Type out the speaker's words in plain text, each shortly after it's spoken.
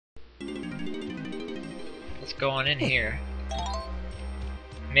let's go on in here.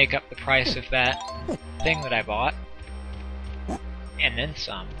 Make up the price of that thing that I bought. And then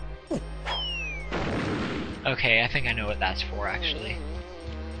some. Okay, I think I know what that's for, actually.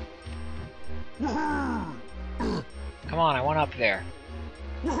 Come on, I want up there.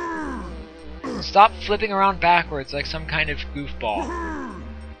 Stop flipping around backwards like some kind of goofball.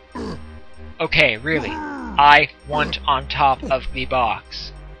 Okay, really. I want on top of the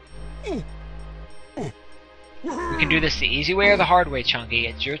box. We can do this the easy way or the hard way, Chunky.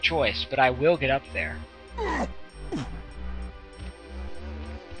 It's your choice, but I will get up there.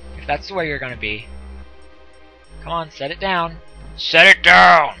 If that's the way you're gonna be. Come on, set it down. Set it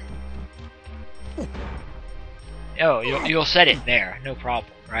down! Oh, you'll set it there. No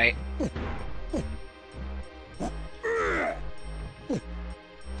problem, right?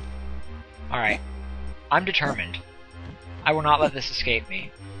 Alright. I'm determined. I will not let this escape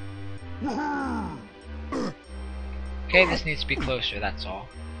me. Okay, this needs to be closer, that's all.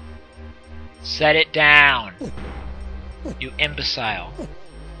 Set it down! You imbecile.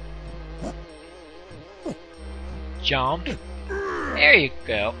 Jump. There you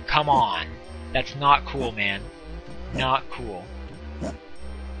go. Come on. That's not cool, man. Not cool.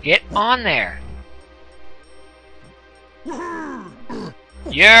 Get on there!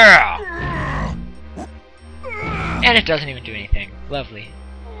 Yeah! And it doesn't even do anything. Lovely.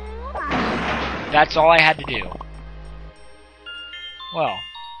 That's all I had to do. Well.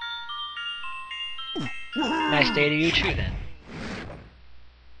 Nice day to you too, then.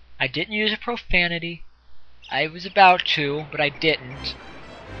 I didn't use a profanity. I was about to, but I didn't.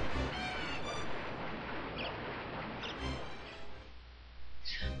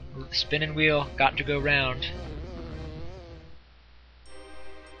 Spinning wheel, got to go round.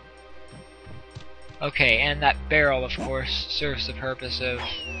 Okay, and that barrel, of course, serves the purpose of...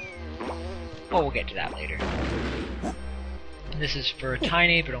 well, we'll get to that later. And this is for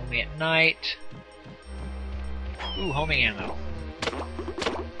Tiny, but only at night. Ooh, homing ammo.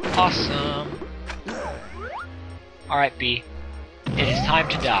 Awesome! Alright, B. It is time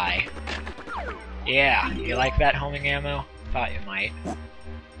to die. Yeah, you like that homing ammo? Thought you might.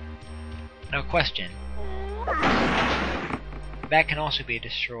 Now, question. That can also be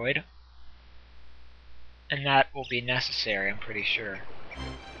destroyed. And that will be necessary, I'm pretty sure.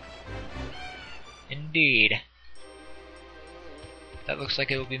 Indeed. That looks like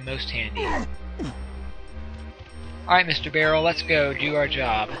it will be most handy. Alright, Mr. Barrel, let's go do our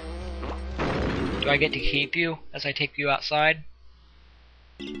job. Do I get to keep you as I take you outside?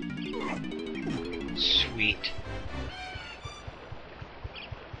 Sweet.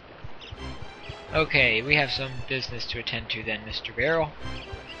 Okay, we have some business to attend to then, Mr. Barrel.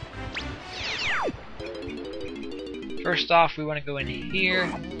 First off, we want to go in here.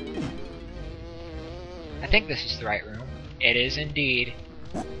 I think this is the right room. It is indeed.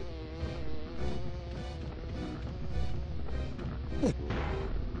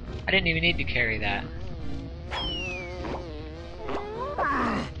 I didn't even need to carry that.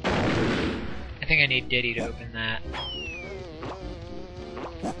 I think I need Diddy to open that.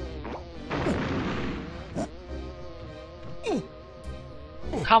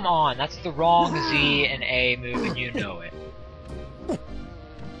 Come on, that's the wrong Z and A move and you know it.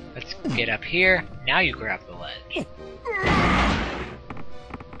 Let's get up here. Now you grab the ledge.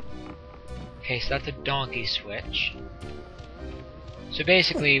 Okay, so that's a donkey switch. So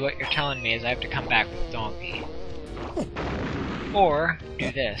basically what you're telling me is I have to come back with donkey. Or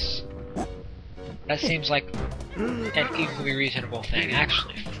do this. That seems like an equally reasonable thing.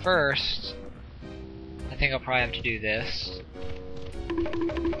 Actually, first, I think I'll probably have to do this.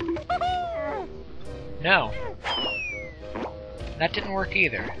 No. That didn't work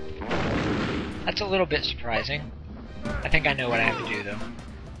either. That's a little bit surprising. I think I know what I have to do, though.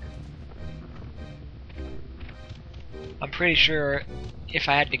 I'm pretty sure, if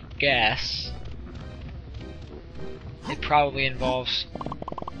I had to guess, it probably involves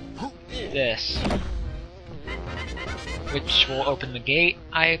this. Which will open the gate,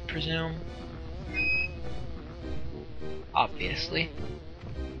 I presume. Obviously.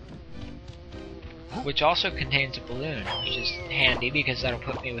 Which also contains a balloon, which is handy because that'll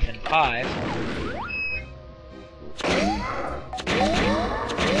put me within 5.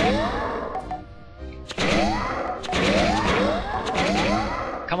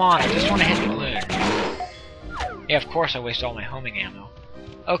 Come on, I just want to hit the balloon. Yeah, of course I waste all my homing ammo.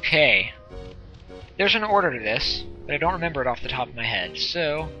 Okay. There's an order to this, but I don't remember it off the top of my head,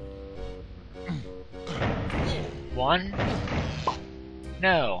 so... 1?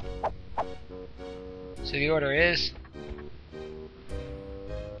 No. So the order is...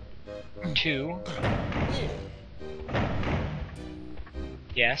 2.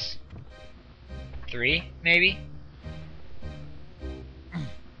 Yes. 3, maybe?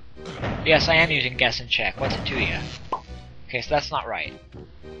 Yes, I am using guess and check. What's it to you? Okay, so that's not right.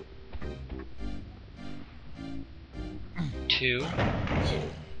 2.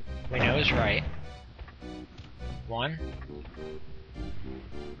 We know is right. 1.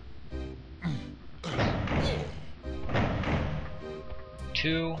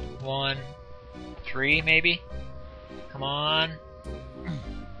 2, 1, 3, maybe? Come on.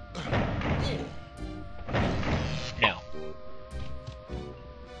 No.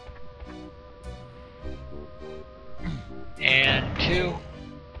 And 2.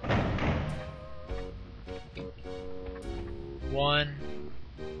 1.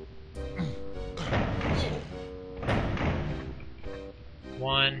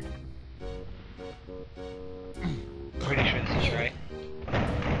 1. Pretty sure this is right.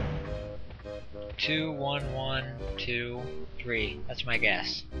 2, 1, 1, 2, 3. That's my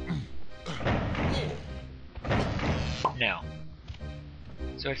guess. No.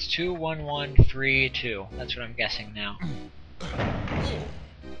 So it's 2, 1, 1, 3, 2. That's what I'm guessing now.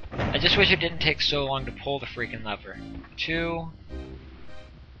 I just wish it didn't take so long to pull the freaking lever. 2,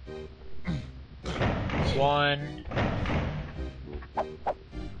 1,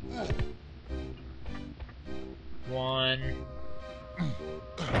 1.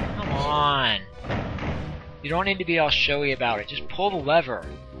 Come on. You don't need to be all showy about it. Just pull the lever.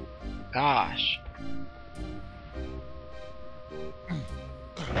 Gosh.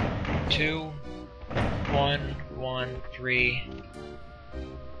 2, 1, 1, 3,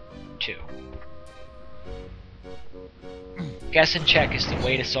 2. Guess and check is the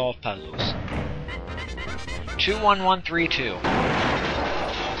way to solve puzzles. 2, 1, 1, 3, 2.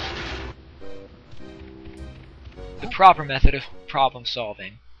 The proper method of problem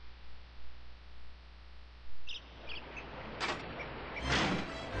solving.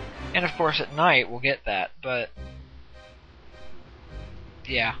 And of course at night we'll get that, but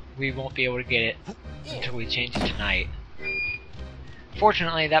yeah, we won't be able to get it until we change it to night.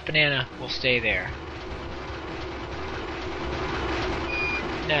 Fortunately, that banana will stay there.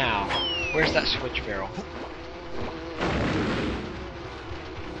 Now, where's that switch barrel?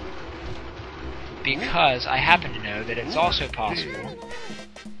 Because I happen to know that it's also possible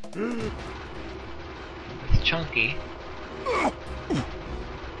with Chunky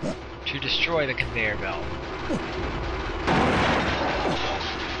to destroy the conveyor belt.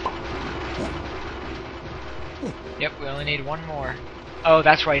 Yep, we only need one more. Oh,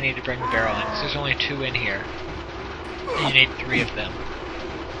 that's why you need to bring the barrel in, because there's only 2 in here. And you need 3 of them.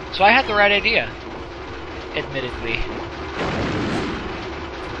 So I had the right idea. Admittedly.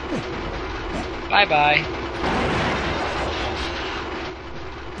 Bye-bye.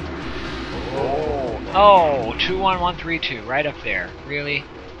 Oh, 2, 1, 1, 3, 2, right up there. Really?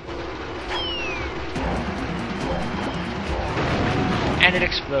 And it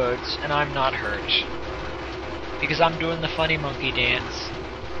explodes, and I'm not hurt. Because I'm doing the funny monkey dance.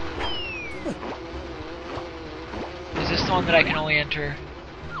 Is this the one that I can only enter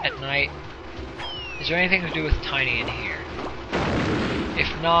at night? Is there anything to do with Tiny in here? If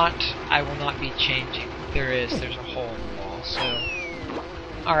not, I will not be changing. If there is, there's a hole in the wall, so...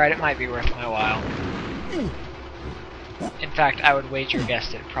 Alright, it might be worth my while. In fact, I would wager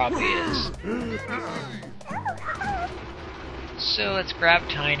guess that it probably is. So let's grab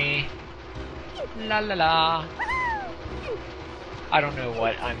Tiny. La la la. I don't know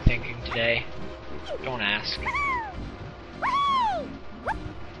what I'm thinking today. Don't ask.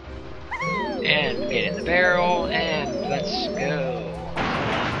 And get in the barrel, and let's go.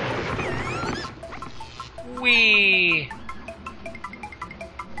 Whee!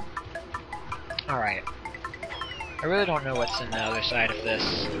 Alright. I really don't know what's in the other side of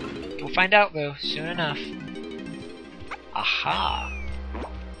this. We'll find out though, soon enough. Aha!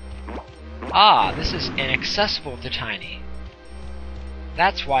 Ah, this is inaccessible to Tiny.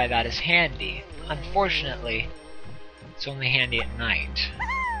 That's why that is handy. Unfortunately, it's only handy at night.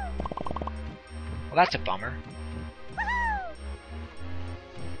 Well, that's a bummer.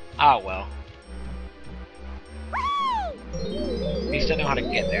 Ah, well. At least I know how to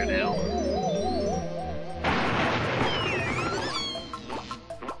get there now.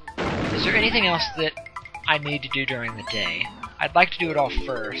 Is there anything else that I need to do during the day? I'd like to do it all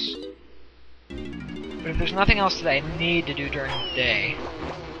first. But if there's nothing else that I need to do during the day,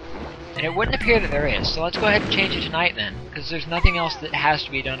 and it wouldn't appear that there is, so let's go ahead and change it to night then, because there's nothing else that has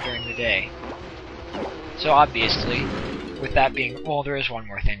to be done during the day. So obviously, with that being, well, there is one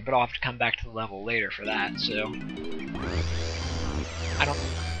more thing, but I'll have to come back to the level later for that, so...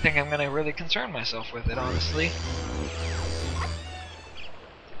 think I'm gonna really concern myself with it, honestly.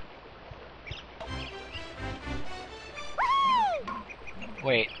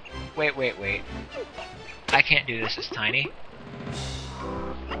 Wait. I can't do this as Tiny.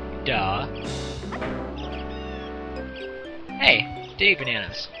 Duh. Hey, Diddy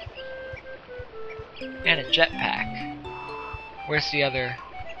Bananas. And a jetpack. Where's the other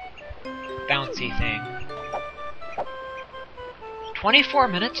bouncy thing? 24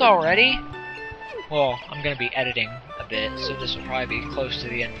 minutes already? Well, I'm gonna be editing a bit, so this will probably be close to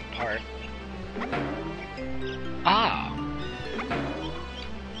the end of the part. Ah.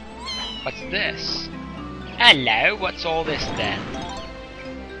 What's this? Hello, what's all this then?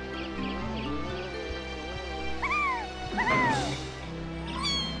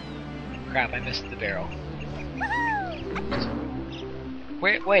 Crap, I missed the barrel.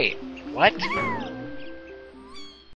 Wait, what?